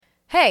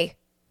Hey,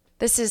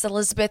 this is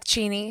Elizabeth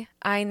Cheney.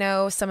 I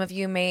know some of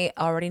you may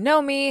already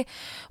know me,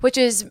 which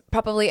is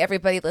probably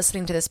everybody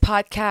listening to this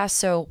podcast.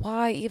 So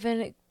why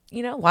even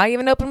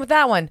open with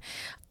that one?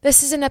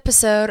 This is an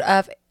episode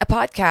of a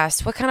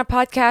podcast. What kind of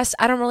podcast?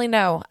 I don't really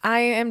know.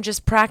 I am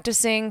just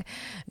practicing,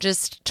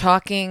 just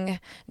talking,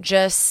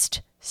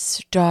 just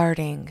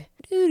starting.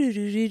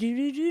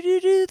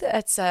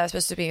 That's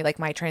supposed to be like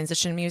my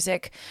transition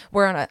music.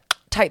 We're on a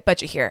tight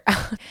budget here.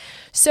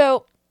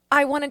 So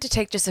I wanted to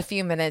take just a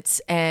few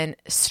minutes and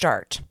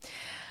start.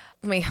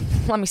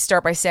 Let me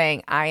start by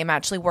saying I am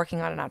actually working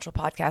on an actual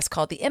podcast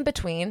called The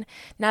In-Between,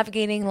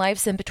 Navigating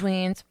Life's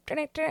In-Betweens.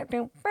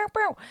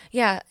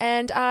 Yeah,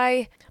 and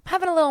I'm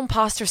having a little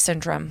imposter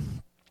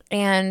syndrome.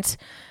 And,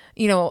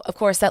 of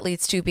course, that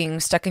leads to being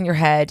stuck in your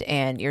head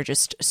and you're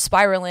just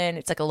spiraling.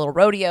 It's like a little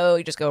rodeo.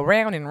 You just go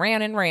round and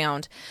round and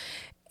round.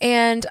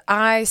 And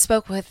I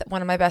spoke with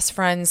one of my best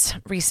friends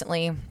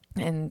recently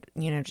and,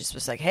 just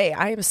was like, hey,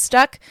 I am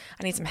stuck.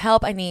 I need some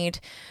help. I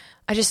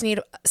just need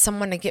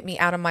someone to get me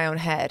out of my own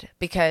head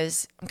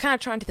because I'm kind of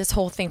trying to do this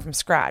whole thing from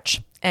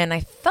scratch. And I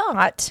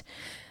thought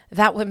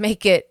that would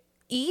make it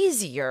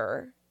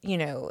easier,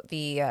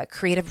 the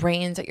creative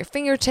reins at your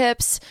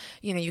fingertips.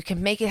 You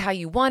can make it how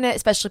you want it,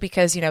 especially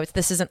because,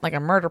 this isn't like a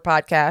murder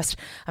podcast.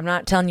 I'm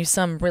not telling you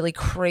some really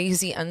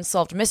crazy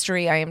unsolved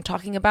mystery. I am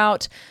talking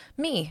about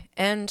me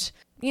and,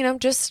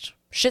 just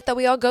shit that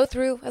we all go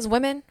through as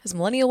women, as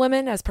millennial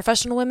women, as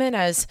professional women,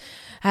 as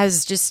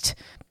just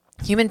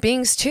human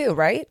beings too,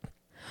 right?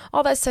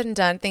 All that said and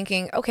done,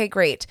 thinking, okay,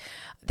 great.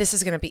 This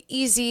is going to be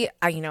easy.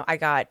 I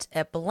got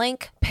a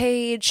blank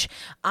page.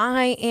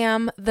 I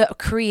am the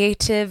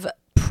creative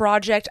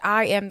project.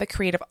 I am the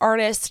creative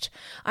artist.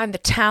 I'm the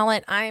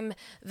talent. I'm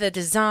the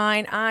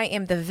design. I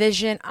am the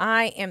vision.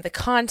 I am the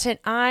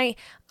content. Oh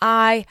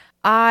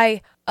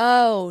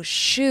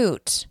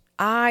shoot.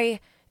 I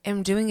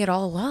am doing it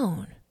all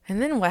alone.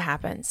 And then what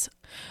happens?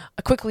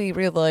 I quickly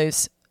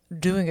realize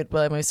doing it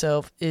by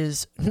myself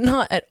is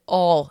not at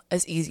all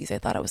as easy as I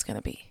thought it was going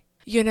to be.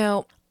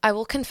 I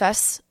will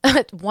confess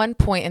at one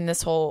point in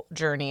this whole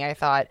journey, I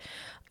thought,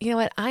 you know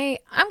what, I'm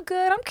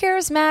good. I'm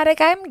charismatic.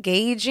 I'm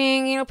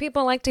engaging.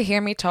 People like to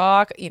hear me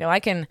talk. I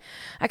can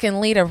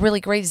lead a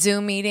really great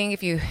Zoom meeting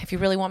if you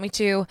really want me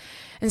to.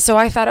 And so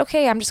I thought,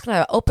 okay, I'm just going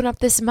to open up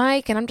this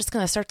mic and I'm just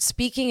going to start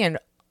speaking. And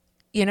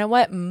you know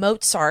what?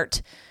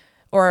 Mozart,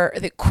 or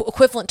the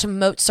equivalent to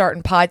Mozart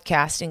in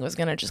podcasting, was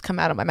going to just come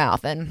out of my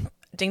mouth. And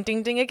ding,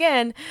 ding, ding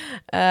again.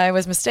 I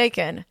was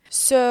mistaken.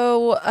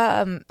 So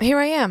here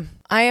I am.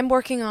 I am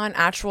working on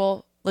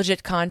actual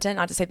legit content.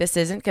 Not to say this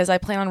isn't, because I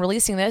plan on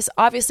releasing this.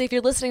 Obviously, if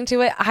you're listening to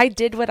it, I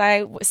did what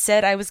I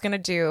said I was going to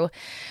do.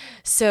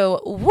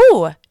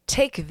 So,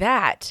 take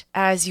that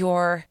as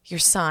your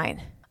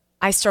sign.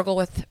 I struggle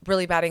with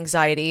really bad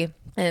anxiety,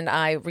 and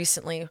I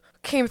recently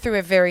came through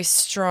a very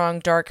strong,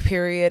 dark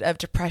period of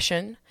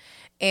depression.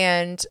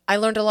 And I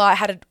learned a lot,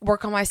 how to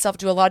work on myself,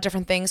 do a lot of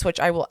different things, which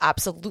I will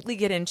absolutely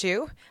get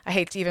into. I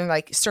hate to even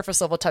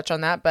surface level touch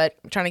on that, but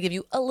I'm trying to give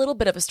you a little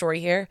bit of a story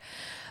here.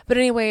 But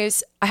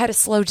anyways, I had to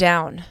slow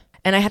down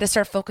and I had to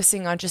start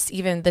focusing on just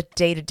even the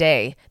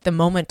day-to-day, the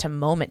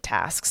moment-to-moment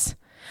tasks.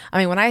 I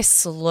mean, when I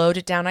slowed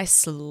it down, I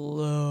slowed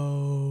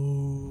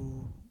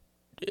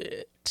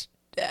it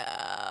down.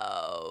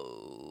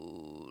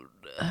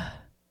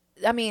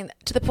 I mean,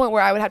 to the point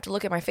where I would have to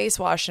look at my face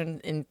wash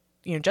and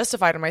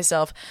justify to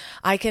myself,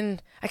 I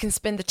can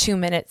spend the 2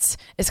 minutes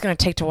it's going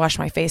to take to wash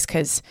my face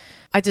because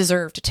I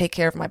deserve to take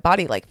care of my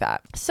body like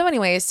that. So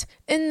anyways,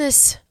 in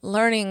this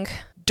learning,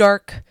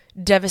 dark,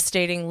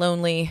 devastating,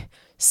 lonely,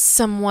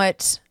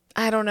 somewhat,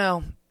 I don't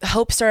know,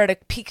 hope started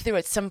to peek through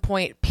at some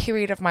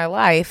period of my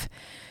life,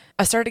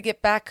 I started to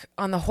get back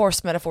on the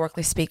horse,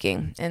 metaphorically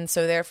speaking. And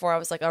so therefore I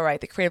was like, all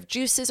right, the creative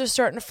juices are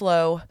starting to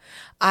flow.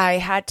 I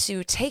had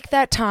to take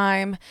that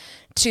time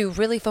to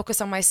really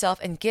focus on myself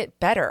and get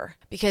better,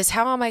 because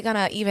how am I going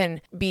to even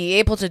be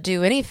able to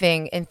do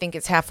anything and think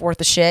it's half worth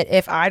the shit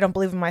if I don't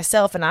believe in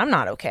myself and I'm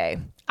not okay?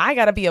 I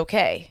got to be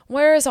okay.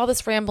 Where is all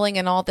this rambling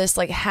and all this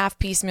half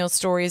piecemeal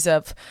stories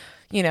of,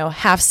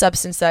 half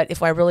substance that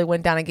if I really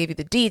went down and gave you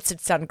the deets, it'd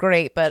sound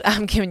great, but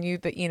I'm giving you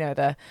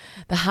the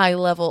high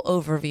level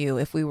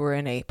overview. If we were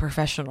in a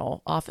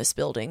professional office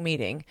building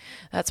meeting,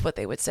 that's what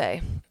they would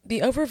say.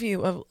 The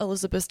overview of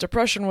Elizabeth's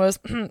depression was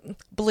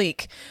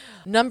bleak.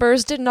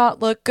 Numbers did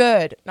not look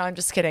good. No, I'm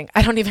just kidding.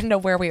 I don't even know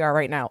where we are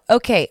right now.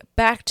 Okay,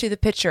 back to the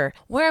picture.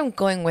 Where I'm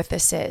going with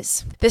this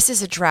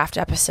is a draft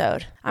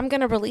episode. I'm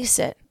going to release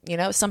it.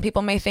 Some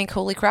people may think,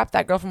 holy crap,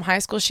 that girl from high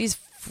school, she's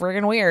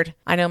friggin' weird.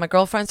 I know my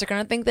girlfriends are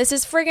going to think this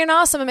is friggin'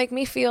 awesome and make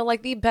me feel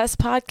like the best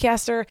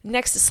podcaster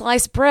next to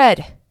sliced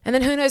bread. And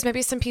then who knows,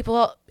 maybe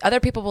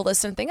other people will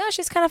listen and think, oh,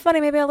 she's kind of funny.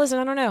 Maybe I'll listen.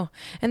 I don't know.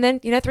 And then,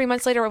 3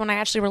 months later, when I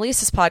actually release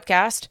this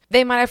podcast,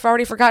 they might have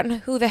already forgotten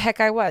who the heck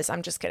I was.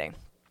 I'm just kidding.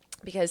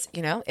 Because,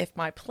 if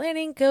my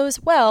planning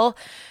goes well,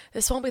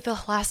 this won't be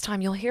the last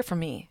time you'll hear from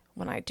me.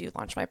 when I do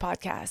launch my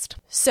podcast.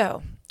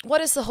 So,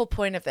 what is the whole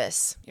point of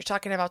this? You're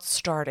talking about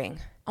starting.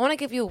 I want to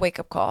give you a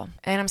wake-up call,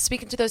 and I'm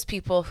speaking to those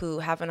people who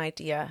have an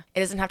idea. It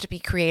doesn't have to be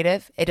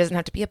creative. It doesn't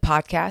have to be a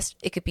podcast.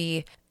 It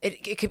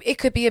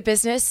could be a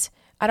business.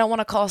 I don't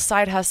want to call a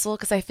side hustle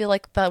because I feel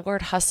like the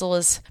word hustle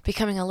is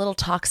becoming a little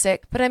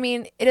toxic. But I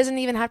mean, it doesn't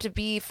even have to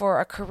be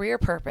for a career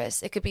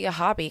purpose. It could be a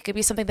hobby. It could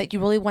be something that you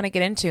really want to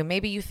get into.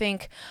 Maybe you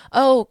think,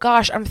 oh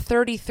gosh, I'm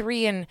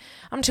 33 and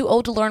I'm too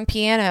old to learn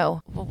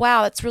piano.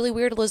 Wow, that's really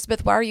weird,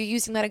 Elizabeth. Why are you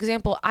using that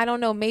example? I don't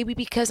know. Maybe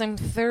because I'm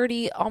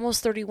 30,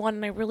 almost 31,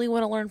 and I really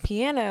want to learn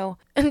piano.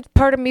 And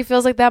part of me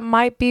feels like that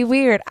might be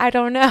weird. I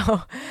don't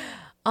know.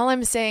 All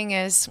I'm saying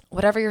is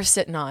whatever you're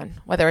sitting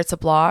on, whether it's a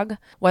blog,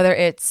 whether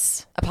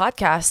it's a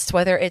podcast,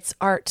 whether it's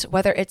art,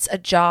 whether it's a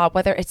job,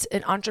 whether it's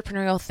an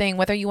entrepreneurial thing,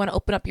 whether you want to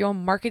open up your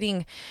own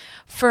marketing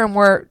firm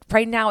where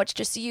right now it's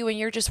just you and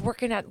you're just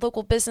working at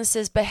local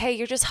businesses, but hey,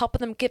 you're just helping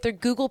them get their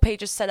Google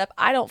pages set up.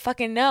 I don't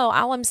fucking know.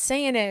 All I'm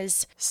saying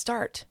is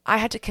start. I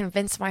had to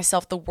convince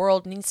myself the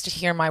world needs to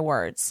hear my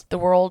words. The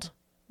world,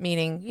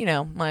 meaning,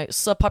 my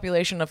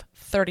subpopulation of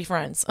 30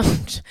 friends.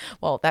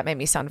 Well, that made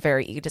me sound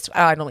very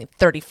egotistical. I don't mean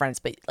 30 friends,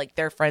 but like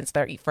their friends,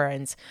 30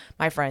 friends,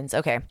 my friends.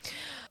 Okay.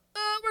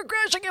 We're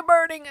crashing and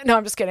burning. No,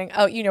 I'm just kidding.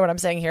 Oh, you know what I'm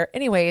saying here.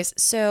 Anyways,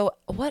 so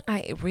what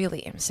I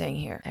really am saying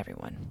here,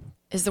 everyone,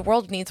 is the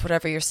world needs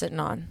whatever you're sitting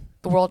on.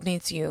 The world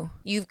needs you.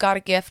 You've got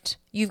a gift.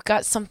 You've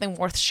got something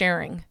worth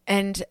sharing.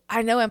 And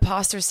I know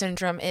imposter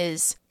syndrome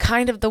is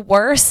kind of the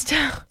worst.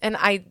 And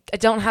I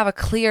don't have a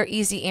clear,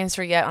 easy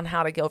answer yet on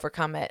how to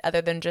overcome it,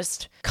 other than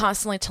just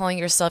constantly telling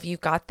yourself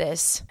you've got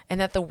this and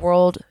that the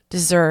world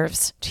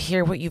deserves to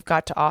hear what you've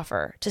got to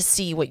offer, to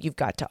see what you've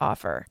got to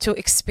offer, to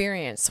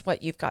experience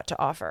what you've got to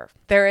offer.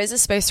 There is a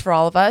space for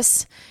all of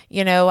us.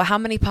 How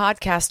many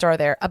podcasts are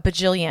there? A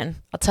bajillion.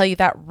 I'll tell you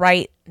that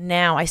right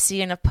now. I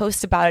see enough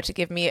posts about it to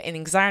give me an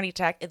anxiety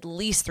attack at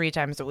least 3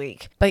 times a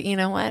week. But you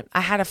know what?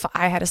 I had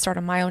to start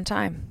on my own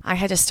time. I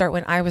had to start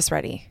when I was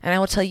ready. And I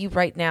will tell you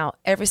right now,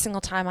 every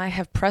single time I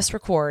have pressed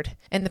record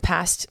in the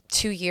past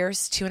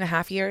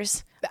 2.5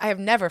 years, I have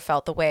never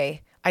felt the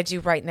way I do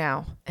right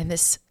now in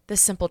this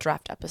simple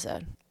draft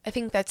episode. I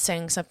think that's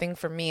saying something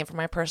for me and for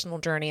my personal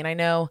journey. And I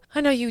know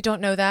you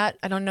don't know that.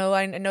 I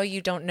know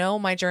you don't know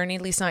my journey,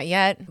 at least not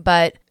yet.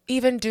 But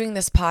even doing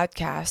this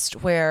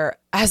podcast where,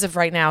 as of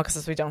right now,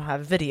 because we don't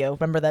have video,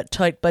 remember that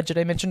tight budget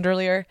I mentioned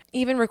earlier?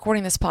 Even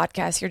recording this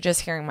podcast, you're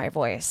just hearing my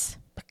voice.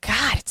 But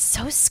God, it's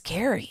so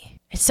scary.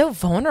 It's so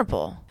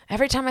vulnerable.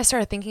 Every time I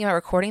started thinking about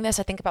recording this,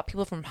 I think about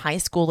people from high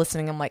school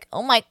listening. I'm like,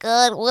 oh my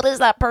God, what is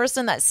that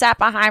person that sat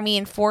behind me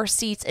in 4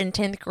 seats in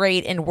 10th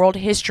grade in world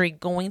history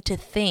going to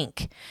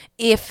think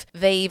if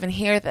they even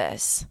hear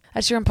this?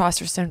 That's your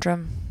imposter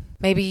syndrome.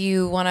 Maybe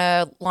you want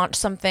to launch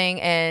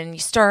something and you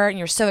start and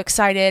you're so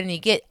excited and you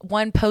get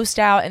one post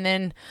out and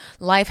then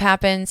life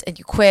happens and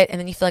you quit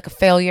and then you feel like a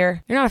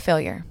failure. You're not a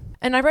failure.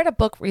 And I read a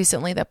book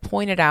recently that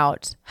pointed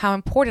out how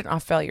important our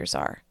failures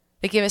are.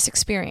 They give us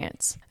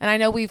experience. And I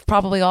know we've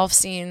probably all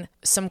seen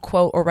some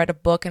quote or read a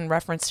book in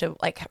reference to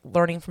like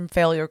learning from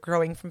failure,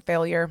 growing from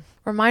failure.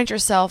 Remind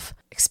yourself,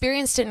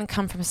 experience didn't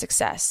come from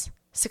success.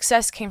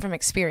 Success came from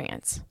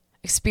experience.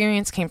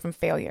 Experience came from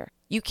failure.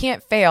 You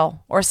can't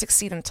fail or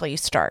succeed until you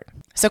start.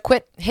 So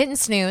quit hitting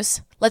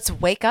snooze. Let's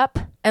wake up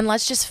and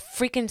let's just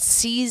freaking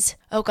seize.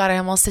 Oh God, I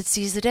almost said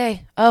seize the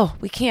day. Oh,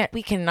 we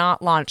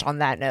cannot launch on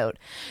that note.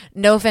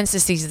 No offense to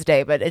seize the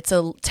day, but it's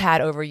a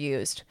tad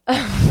overused.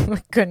 Oh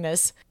my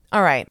goodness.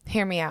 All right,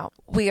 hear me out.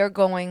 We are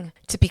going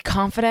to be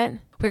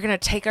confident. We're going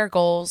to take our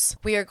goals.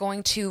 We are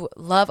going to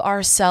love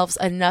ourselves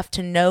enough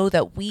to know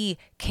that we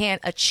can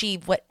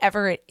achieve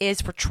whatever it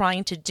is we're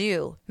trying to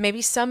do.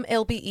 Maybe some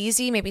it'll be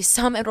easy, maybe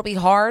some it'll be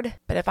hard.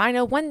 But if I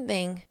know one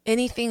thing,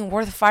 anything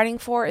worth fighting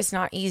for is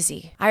not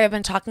easy. I have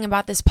been talking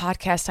about this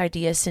podcast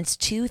idea since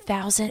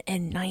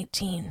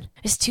 2019.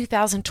 It's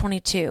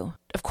 2022.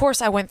 Of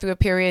course, I went through a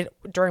period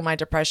during my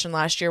depression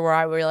last year where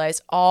I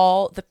realized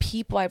all the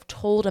people I've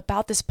told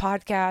about this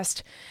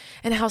podcast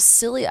and how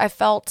silly I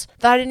felt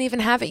that I didn't even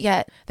have it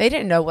yet. They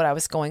didn't know what I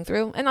was going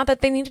through, and not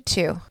that they needed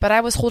to, but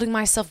I was holding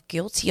myself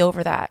guilty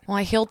over that. Well,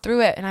 I healed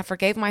through it and I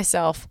forgave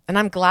myself, and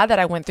I'm glad that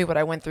I went through what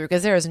I went through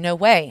because there is no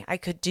way I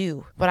could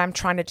do what I'm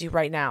trying to do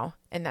right now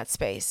in that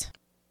space.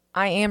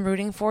 I am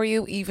rooting for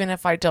you even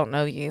if I don't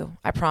know you,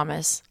 I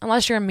promise.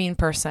 Unless you're a mean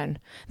person.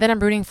 Then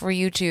I'm rooting for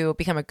you to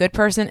become a good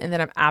person, and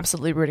then I'm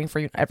absolutely rooting for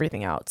you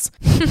everything else.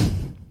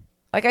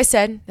 Like I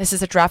said, this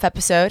is a draft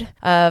episode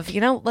of,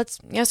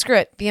 screw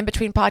it, the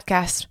In-Between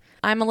podcast.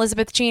 I'm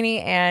Elizabeth Cheney,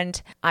 and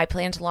I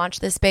plan to launch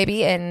this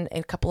baby in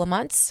a couple of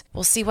months.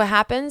 We'll see what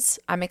happens.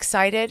 I'm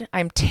excited.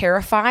 I'm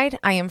terrified.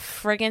 I am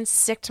friggin'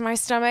 sick to my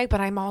stomach,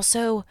 but I'm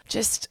also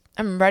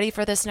I'm ready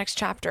for this next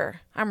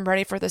chapter. I'm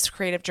ready for this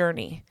creative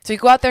journey. So you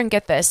go out there and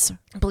get this.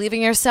 Believe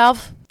in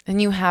yourself,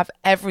 and you have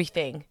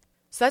everything.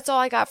 So that's all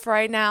I got for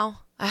right now.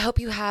 I hope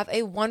you have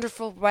a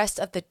wonderful rest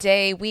of the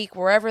day, week,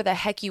 wherever the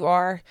heck you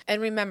are.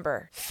 And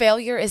remember,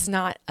 failure is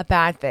not a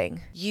bad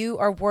thing. You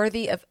are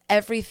worthy of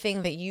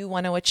everything that you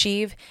want to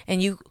achieve,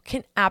 and you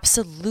can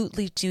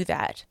absolutely do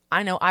that.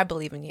 I know I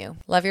believe in you.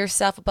 Love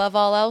yourself above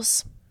all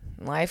else.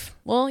 Life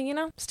will,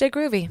 stay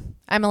groovy.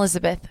 I'm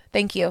Elizabeth.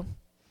 Thank you.